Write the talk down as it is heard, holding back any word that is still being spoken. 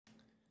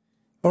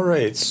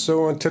Alright,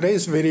 so in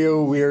today's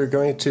video we are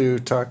going to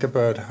talk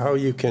about how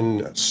you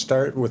can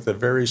start with a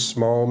very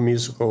small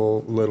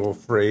musical little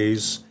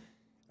phrase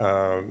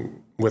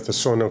with a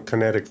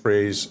sonokinetic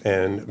phrase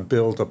and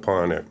build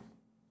upon it.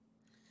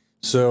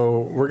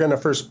 So we're going to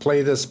first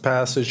play this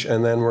passage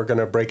and then we're going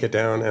to break it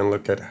down and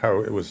look at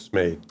how it was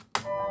made.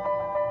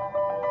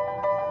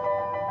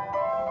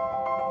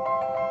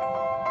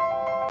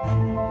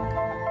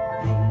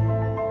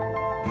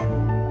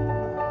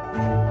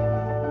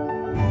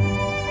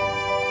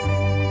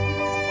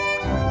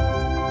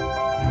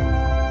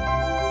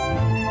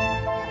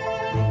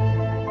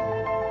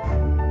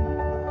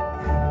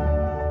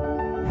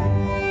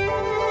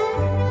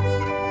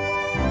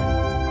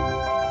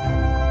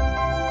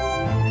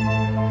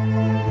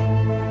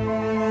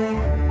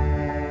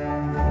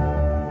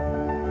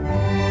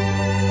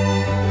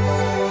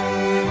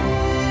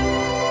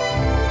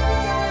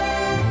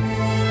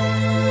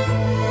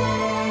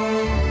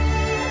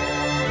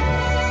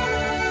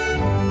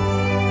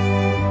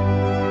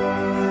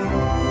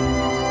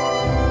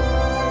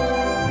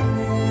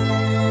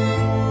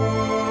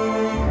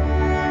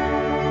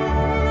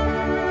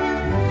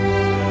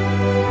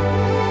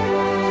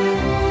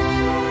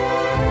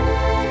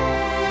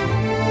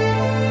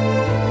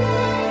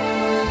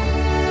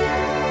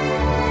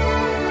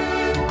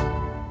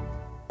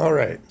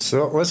 Alright,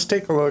 so let's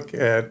take a look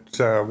at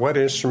what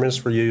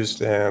instruments were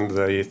used and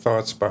the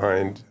thoughts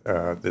behind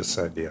this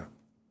idea.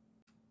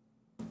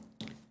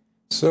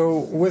 So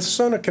with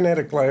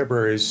sonokinetic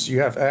libraries, you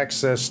have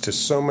access to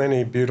so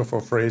many beautiful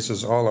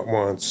phrases all at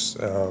once.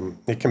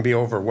 It can be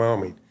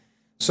overwhelming.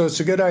 So it's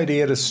a good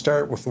idea to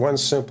start with one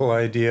simple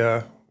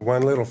idea,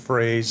 one little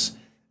phrase,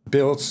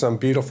 build some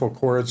beautiful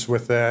chords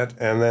with that,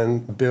 and then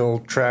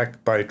build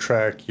track by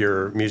track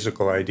your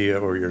musical idea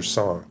or your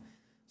song.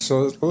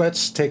 So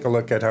let's take a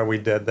look at how we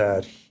did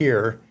that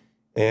here.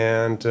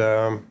 And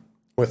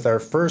with our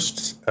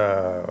first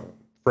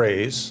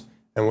phrase,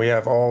 and we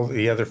have all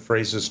the other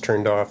phrases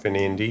turned off in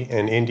Indie,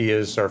 and Indie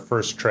is our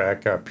first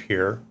track up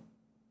here.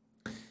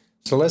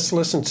 So let's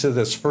listen to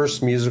this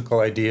first musical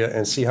idea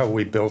and see how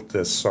we built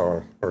this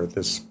song, or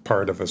this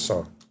part of a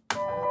song.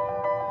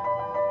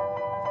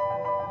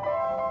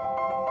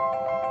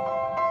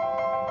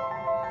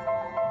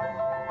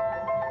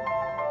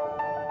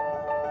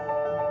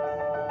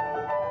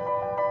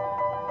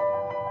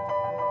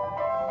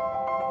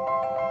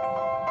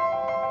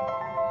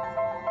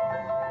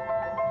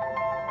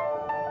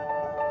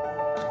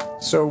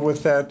 So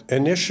with that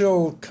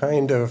initial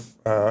kind of,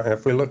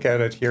 if we look at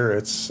it here,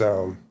 it's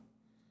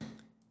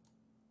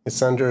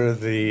under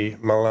the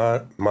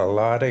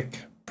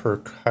melodic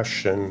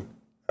percussion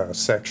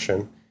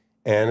section,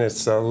 and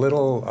it's a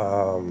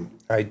little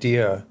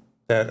idea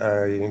that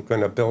I'm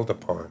going to build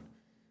upon.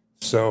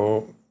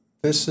 So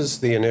this is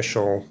the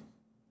initial.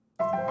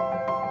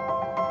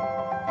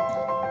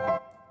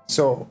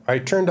 So I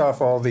turned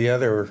off all the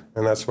other,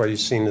 and that's why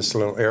you've seen this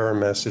little error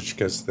message,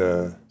 because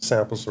the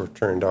samples were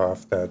turned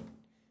off.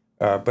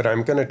 But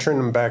I'm going to turn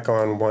them back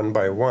on one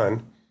by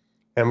one,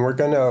 and we're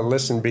going to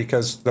listen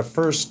because the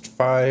first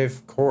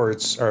 5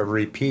 chords are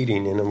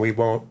repeating, and we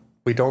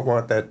don't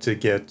want that to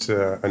get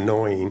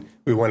annoying.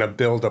 We want to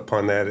build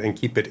upon that and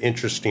keep it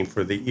interesting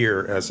for the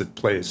ear as it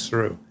plays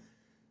through.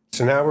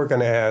 So now we're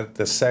going to add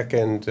the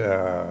second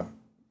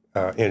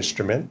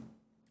instrument,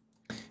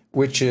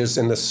 which is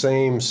in the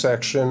same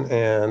section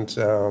and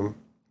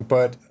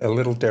but a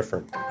little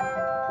different.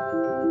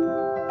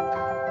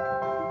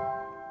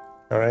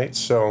 All right,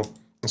 so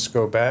let's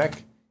go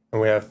back,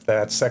 and we have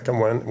that second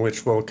one,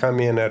 which will come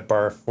in at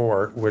bar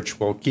 4,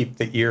 which will keep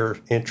the ear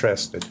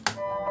interested.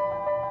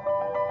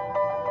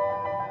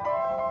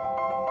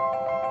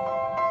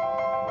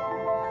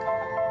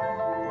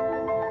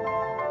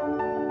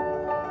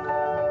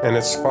 And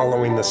it's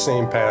following the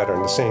same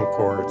pattern, the same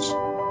chords.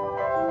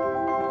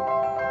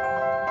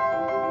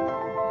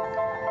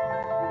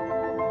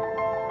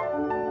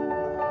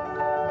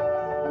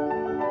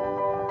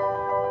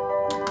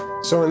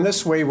 So in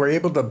this way, we're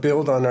able to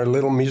build on our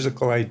little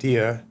musical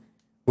idea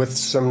with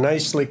some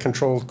nicely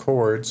controlled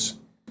chords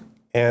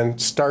and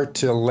start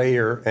to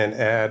layer and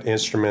add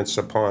instruments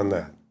upon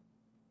that.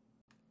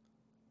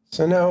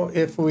 So now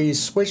if we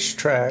switch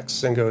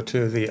tracks and go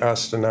to the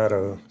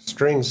ostinato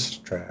strings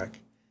track,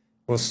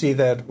 we'll see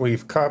that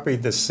we've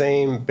copied the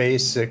same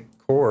basic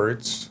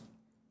chords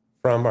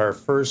from our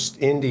first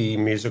indie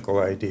musical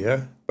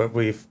idea, but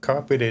we've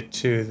copied it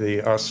to the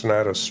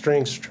ostinato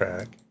strings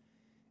track.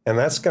 And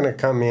that's going to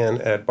come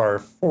in at bar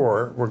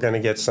 4. We're going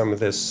to get some of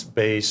this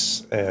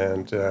bass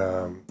and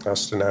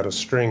ostinato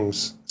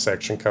strings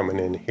section coming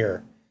in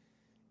here.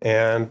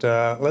 And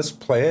let's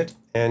play it.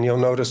 And you'll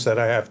notice that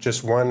I have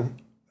just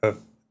one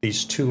of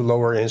these 2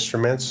 lower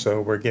instruments.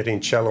 So we're getting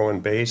cello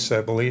and bass,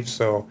 I believe.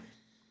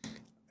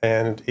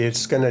 And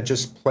it's going to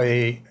just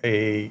play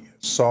a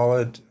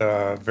solid,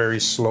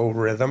 very slow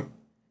rhythm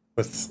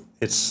with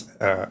its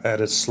at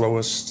its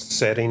slowest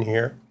setting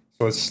here.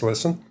 So let's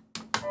listen.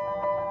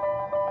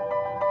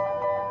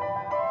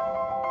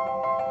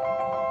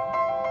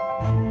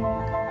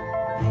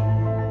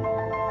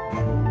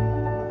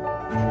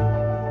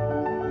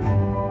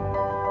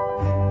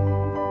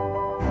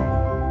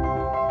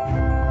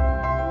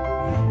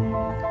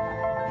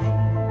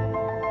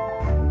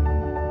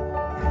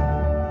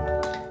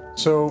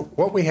 So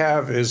what we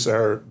have is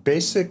our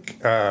basic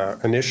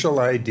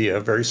initial idea,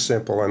 very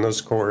simple on those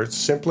chords,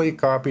 simply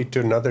copied to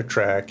another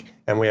track,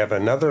 and we have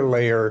another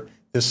layer,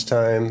 this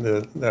time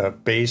the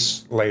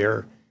bass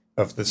layer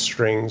of the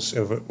strings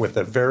with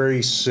a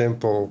very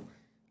simple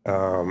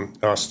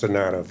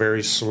ostinato,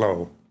 very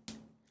slow.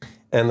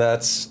 And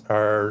that's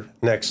our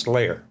next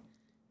layer.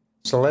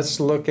 So let's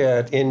look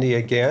at indie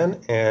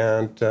again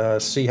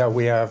and see how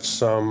we have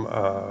some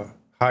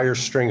higher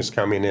strings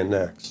coming in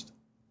next.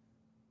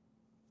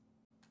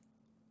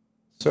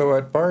 So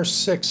at bar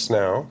 6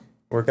 now,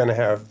 we're going to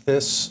have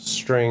this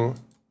string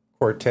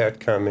quartet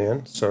come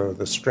in, so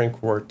the string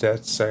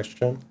quartet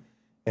section,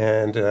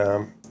 and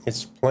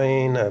it's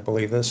playing, I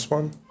believe, this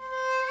one.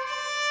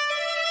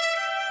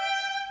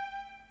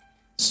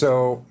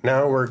 So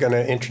now we're going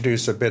to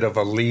introduce a bit of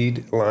a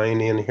lead line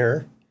in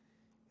here,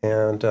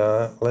 and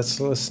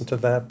let's listen to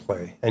that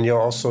play. And you'll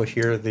also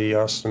hear the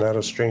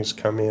ostinato strings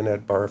come in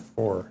at bar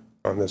 4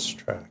 on this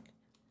track.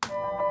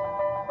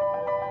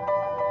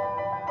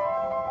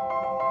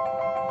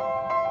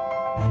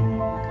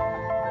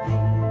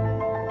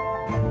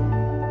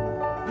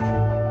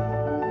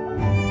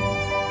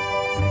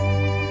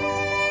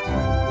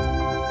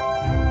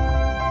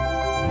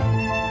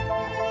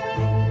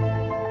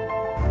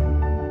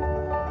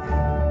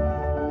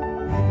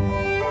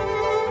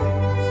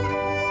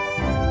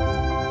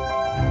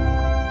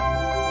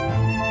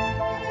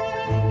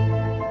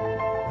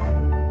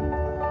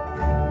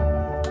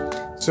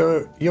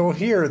 So you'll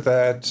hear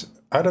that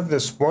out of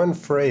this one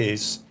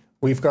phrase,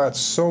 we've got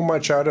so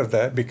much out of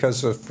that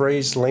because the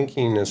phrase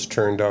linking is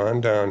turned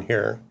on down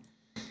here.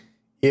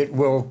 It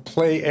will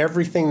play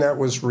everything that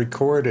was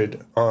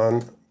recorded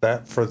on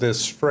that for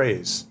this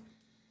phrase.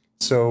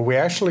 So we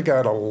actually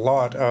got a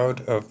lot out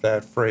of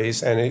that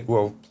phrase, and it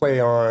will play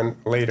on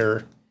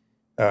later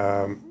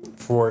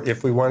for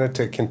if we wanted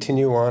to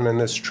continue on in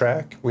this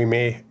track. We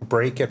may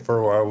break it for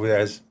a while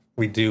as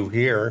we do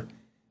here,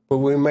 but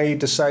we may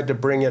decide to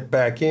bring it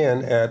back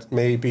in at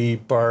maybe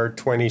bar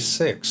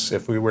 26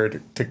 if we were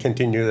to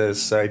continue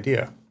this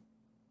idea.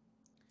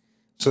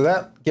 So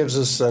that gives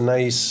us a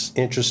nice,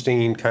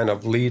 interesting kind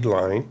of lead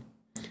line.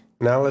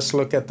 Now let's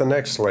look at the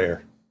next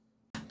layer.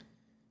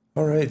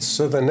 All right,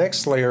 so the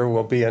next layer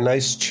will be a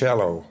nice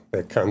cello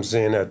that comes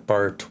in at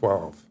bar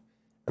 12.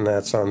 And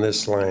that's on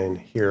this line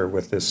here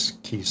with this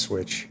key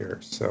switch here.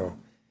 So,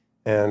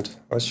 and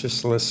let's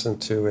just listen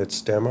to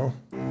its demo.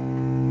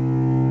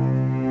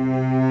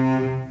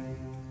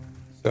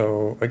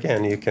 So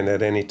again, you can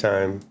at any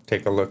time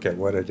take a look at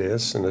what it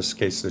is. In this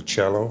case, the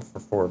cello for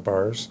 4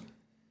 bars.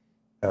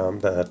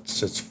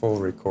 That's its full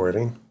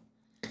recording.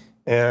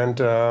 And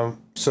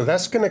so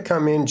that's going to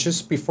come in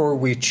just before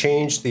we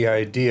change the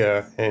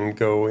idea and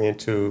go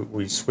into,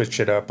 we switch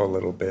it up a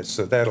little bit.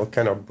 So that'll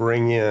kind of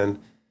bring in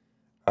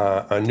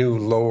a new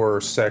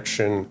lower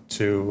section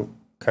to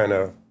kind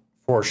of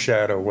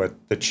foreshadow what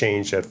the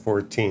change at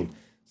 14.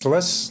 So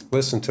let's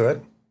listen to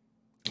it.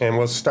 And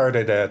we'll start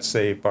it at,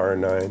 say, bar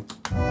 9.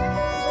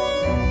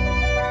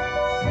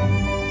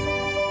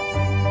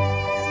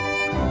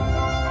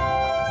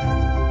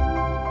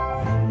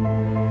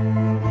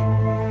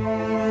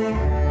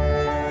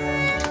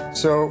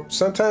 So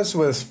sometimes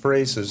with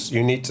phrases,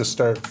 you need to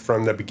start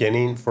from the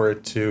beginning for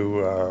it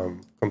to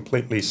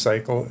completely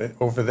cycle.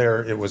 Over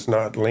there, it was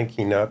not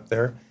linking up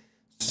there.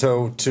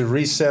 So to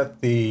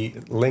reset the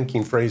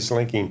linking, phrase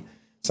linking,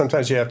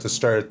 sometimes you have to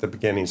start at the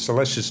beginning. So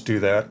let's just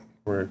do that.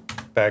 We're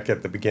back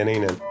at the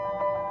beginning, and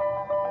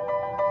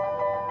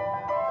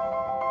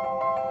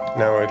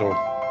now it'll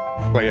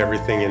play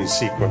everything in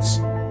sequence.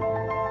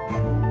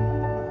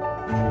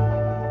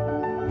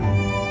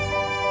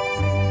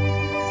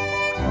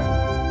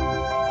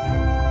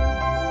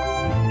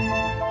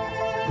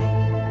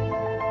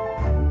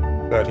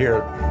 But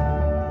here,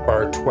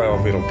 bar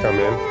 12, it'll come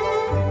in.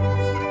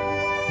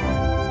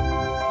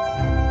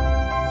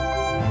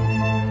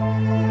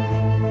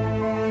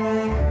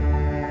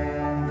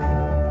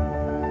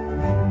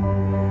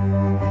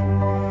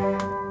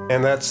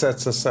 And that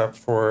sets us up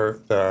for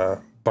the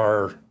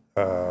bar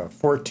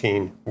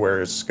 14, where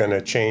it's going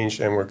to change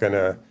and we're going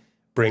to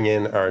bring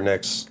in our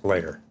next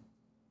layer.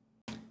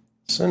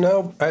 So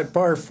now at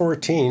bar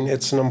 14,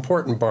 it's an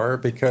important bar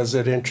because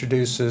it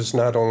introduces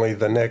not only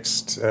the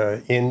next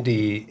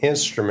indie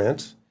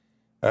instrument,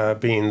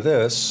 being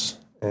this,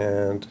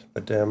 and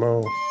the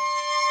demo.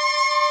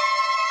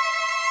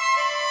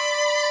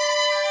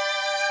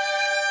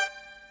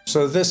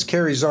 So this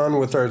carries on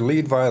with our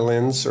lead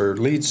violins or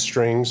lead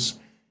strings,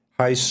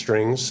 high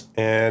strings,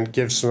 and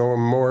gives some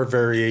more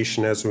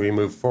variation as we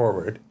move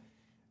forward.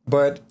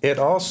 But it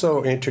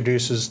also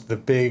introduces the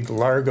big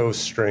largo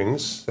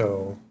strings.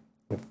 So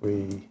if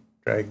we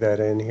drag that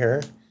in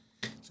here.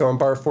 So on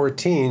bar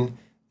 14,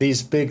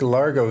 these big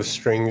largo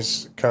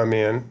strings come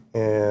in,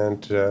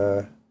 and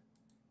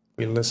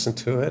we listen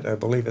to it. I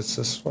believe it's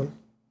this one.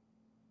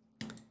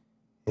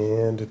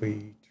 And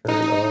we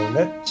turn on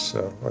it.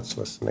 So let's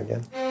listen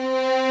again.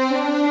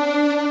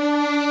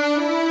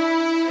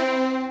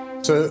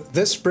 So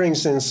this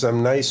brings in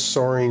some nice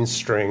soaring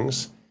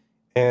strings,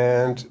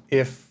 and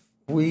if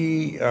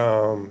we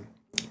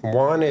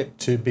want it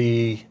to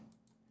be,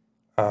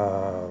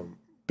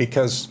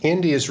 because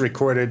indie is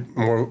recorded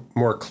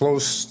more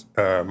close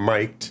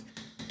mic'd,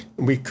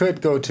 we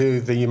could go to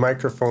the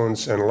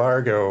microphones in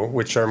Largo,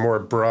 which are more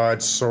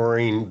broad,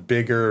 soaring,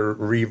 bigger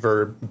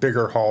reverb,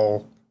 bigger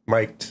hall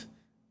mic'd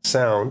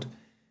sound.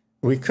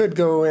 We could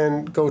go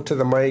to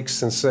the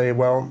mics and say,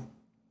 well,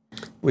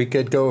 we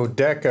could go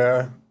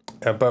Decca,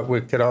 but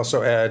we could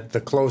also add the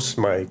close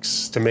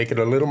mics to make it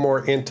a little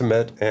more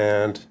intimate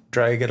and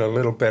drag it a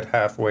little bit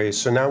halfway.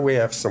 So now we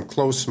have some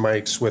close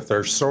mics with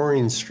our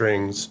soaring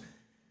strings,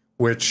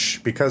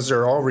 which, because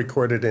they're all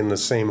recorded in the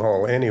same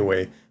hall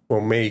anyway,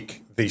 will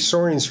make the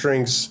soaring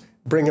strings,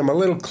 bring them a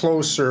little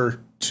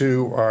closer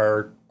to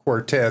our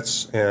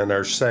quartets and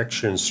our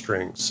section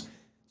strings.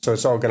 So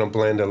it's all going to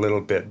blend a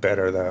little bit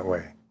better that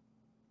way.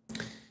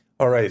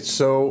 All right,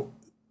 so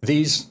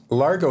these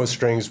Largo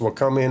strings will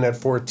come in at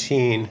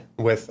 14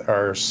 with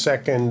our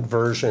second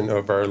version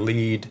of our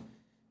lead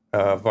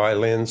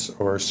violins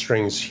or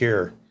strings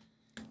here.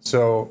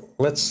 So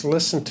let's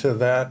listen to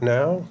that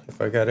now,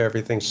 if I got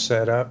everything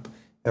set up.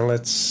 And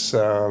let's,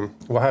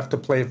 we'll have to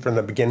play it from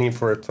the beginning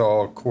for it to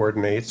all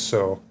coordinate.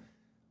 So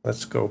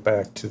let's go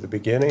back to the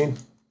beginning.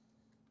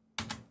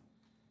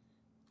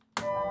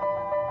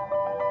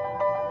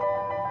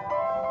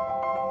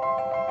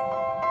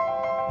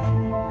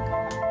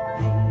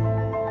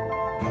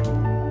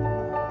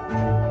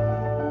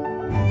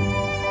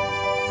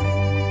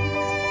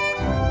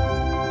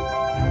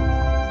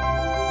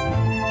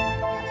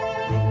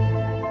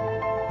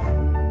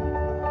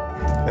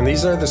 And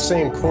these are the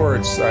same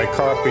chords I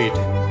copied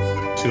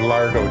to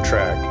Largo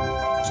track.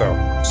 So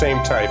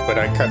same type, but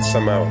I cut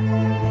some out.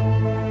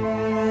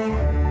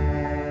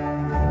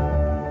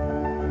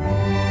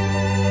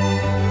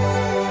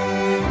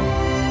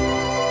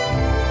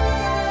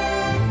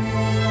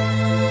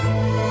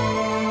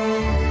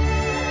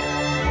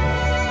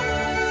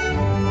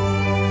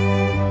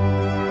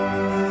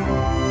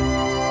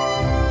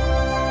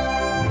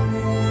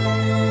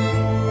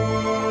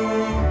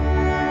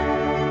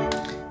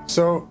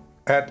 So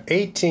at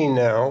 18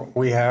 now,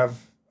 we have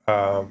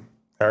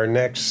our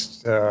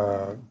next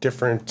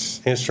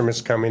different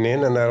instruments coming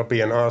in, and that'll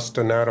be an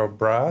ostinato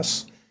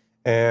brass.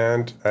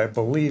 And I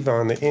believe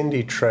on the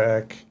indie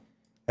track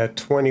at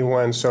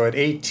 21, so at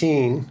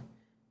 18,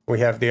 we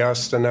have the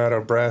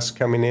ostinato brass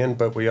coming in,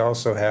 but we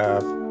also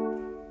have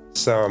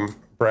some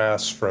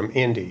brass from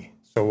indie.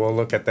 So we'll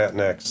look at that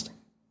next.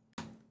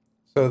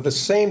 So the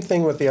same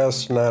thing with the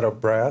ostinato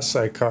brass.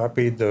 I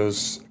copied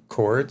those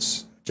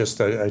chords.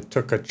 Just I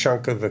took a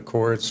chunk of the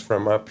chords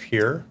from up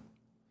here.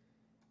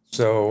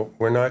 So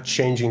we're not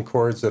changing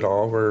chords at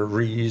all. We're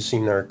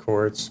reusing our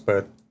chords,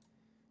 but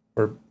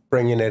we're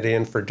bringing it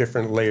in for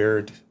different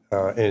layered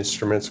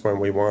instruments when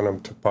we want them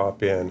to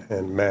pop in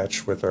and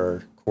match with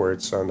our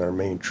chords on our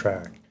main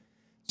track.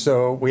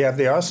 So we have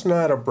the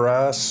ostinato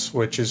brass,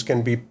 which is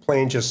going to be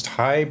playing just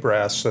high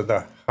brass. So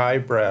the high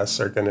brass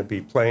are going to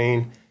be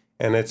playing,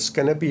 and it's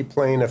going to be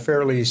playing a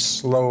fairly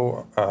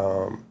slow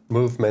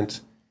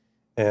movement.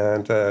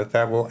 And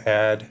that will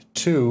add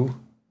to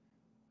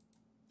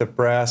the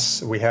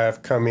brass we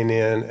have coming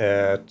in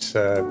at,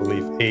 I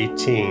believe,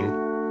 18.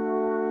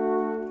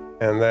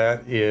 And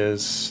that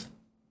is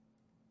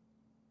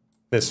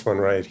this one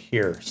right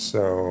here.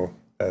 So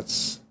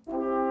that's,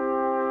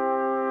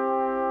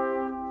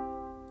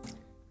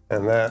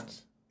 and that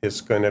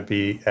is going to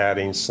be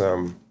adding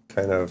some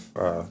kind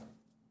of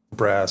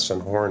brass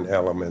and horn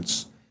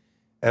elements.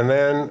 And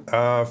then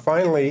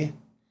finally,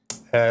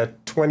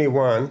 at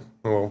 21,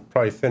 we'll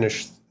probably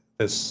finish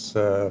this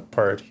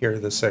part here,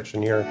 this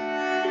section here.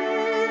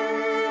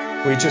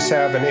 We just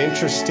have an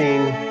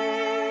interesting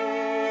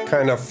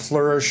kind of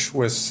flourish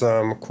with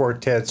some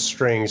quartet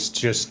strings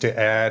just to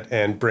add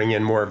and bring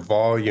in more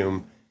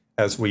volume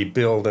as we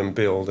build and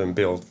build and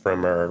build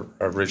from our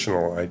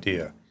original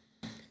idea.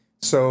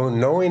 So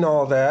knowing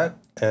all that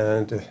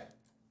and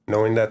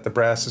knowing that the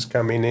brass is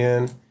coming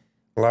in,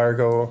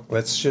 Largo,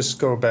 let's just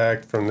go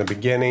back from the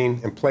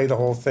beginning and play the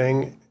whole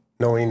thing,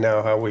 knowing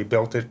now how we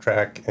built it,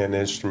 track and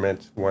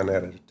instrument one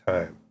at a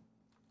time.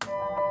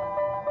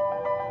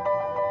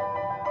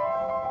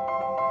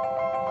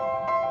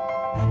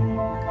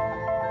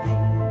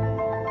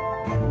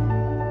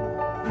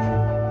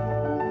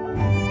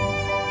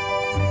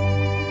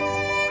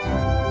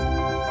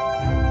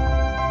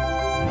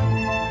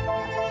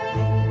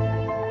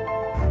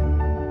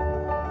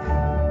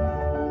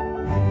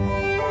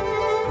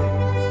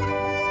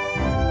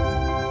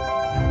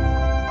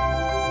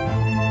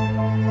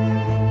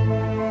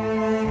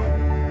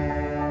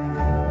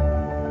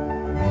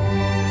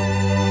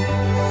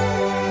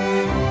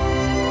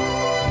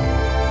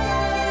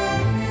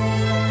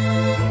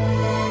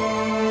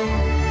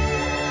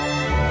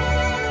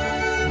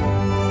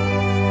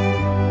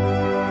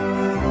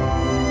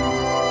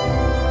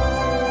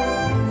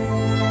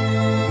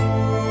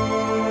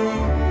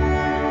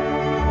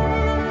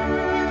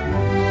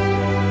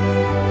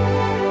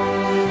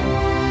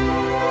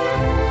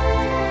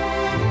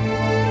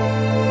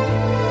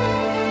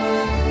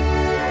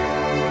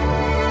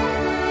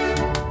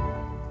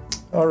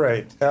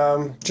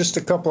 just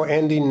a couple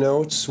ending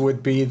notes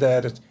would be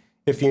that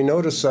if you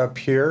notice up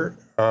here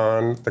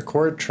on the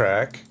chord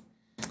track,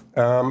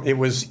 it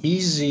was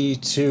easy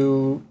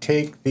to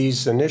take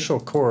these initial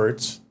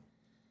chords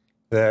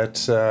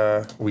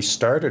that we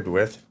started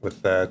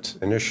with that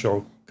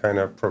initial kind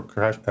of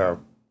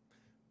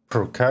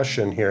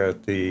percussion here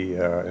at the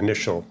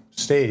initial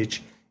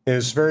stage. It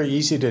was very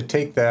easy to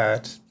take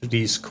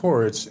these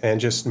chords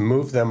and just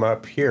move them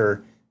up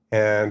here.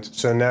 And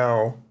so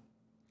now,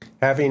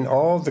 having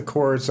all the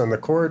chords on the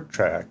chord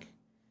track,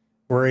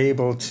 we're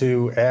able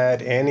to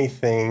add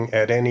anything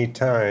at any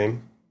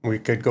time. We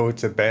could go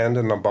to Band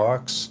in a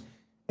Box,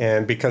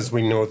 and because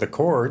we know the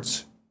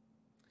chords,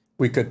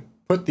 we could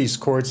put these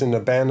chords in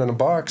the Band in a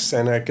Box,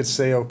 and I could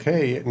say,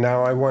 okay,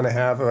 now I want to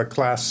have a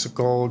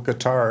classical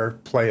guitar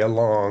play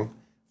along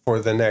for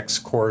the next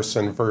chorus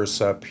and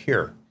verse up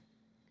here.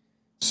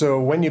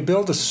 So when you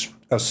build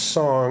a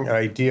song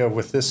idea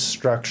with this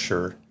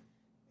structure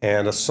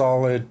and a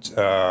solid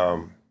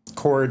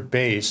chord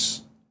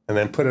base, and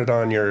then put it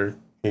on your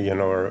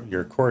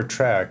chord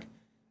track,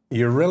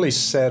 you're really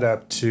set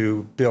up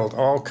to build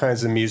all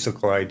kinds of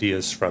musical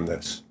ideas from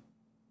this.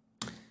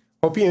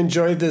 Hope you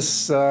enjoyed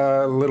this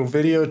little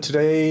video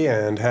today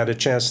and had a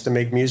chance to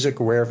make music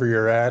wherever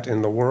you're at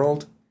in the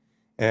world.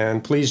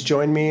 And please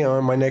join me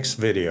on my next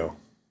video.